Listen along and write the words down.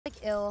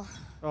ill.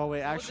 Oh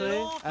wait,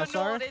 actually,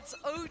 SR it's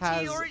OT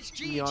has or it's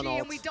GG, Neon and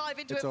ult. we dive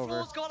into It's it. over.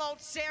 Floor's got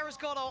ult, Sarah's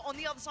got ult. On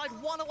the other side,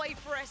 one away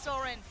for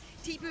SRN.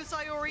 Tipu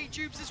Sayori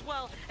dupes as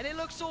well, and it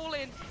looks all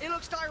in. It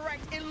looks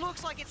direct. It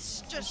looks like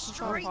it's just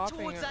straight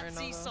towards that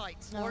C site.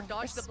 Or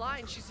dodge the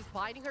blind. She's just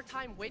biding her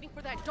time, waiting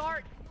for that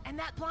dart, and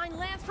that blind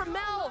lands from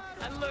Mel.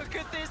 And look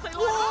at this. They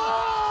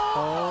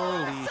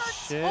Holy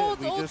shit,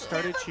 we just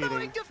started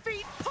cheating.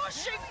 Defeat,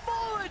 pushing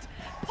forward,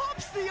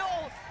 pops the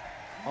ult.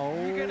 Oh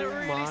You're gonna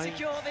really my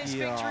secure this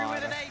victory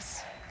with an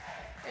ace.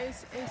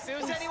 If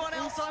it was anyone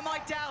else, I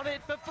might doubt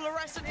it, but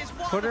Fluorescent is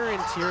one. Put her in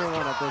tier 1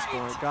 at this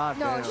point. God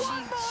No,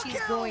 damn. she's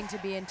going to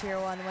be in tier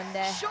 1 one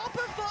day.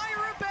 Shopify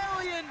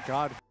Rebellion.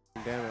 God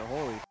damn it.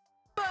 Holy.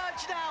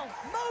 Merge now,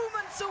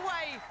 moments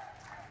away.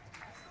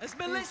 As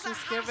Melissa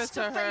Just give has it to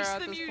to her face at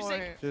the this music.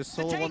 point. Just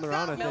To solo take won the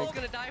round, I that Mel's think.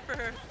 gonna die for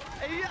her.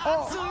 He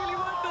absolutely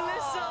would,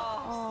 Melissa.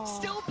 Oh.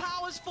 Still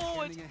powers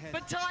forward,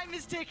 but time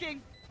is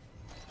ticking.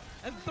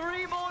 And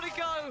 3 more to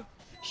go.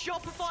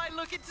 Shopify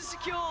looking to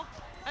secure.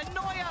 And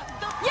Neuer,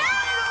 the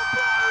final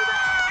blow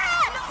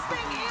there!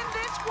 Nothing in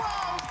this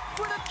world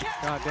would have kept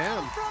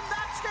Goddamn. from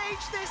that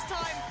stage this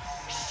time.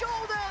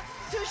 Shoulder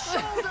to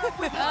shoulder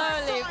with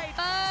one Holy side,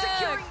 fuck.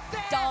 securing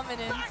their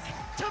Dominance.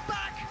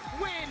 back-to-back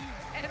win.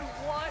 And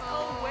what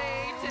a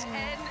way to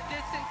end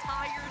this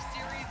entire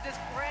series, this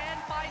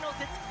grand finals.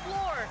 It's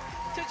Floor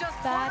to just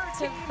put her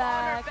team on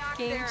her Back-to-back back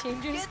Game there.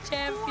 Changers Gets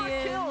champions.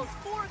 4 kills,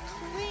 4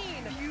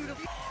 clean.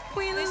 Beautiful.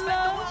 We They spent the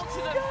love world to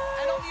them.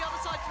 And on the other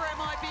side for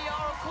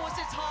MIBR, of course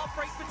it's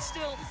heartbreak, but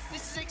still,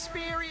 this is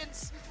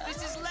experience. This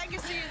is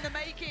legacy in the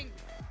making.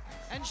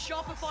 And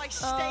Shopify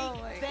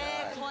stake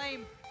their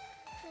claim.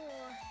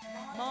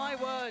 My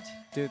word.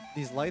 Dude,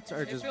 these lights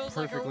are just It feels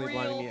like a perfectly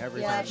blinding me real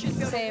every Yeah, time. pleasure to be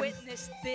able to same. witness this.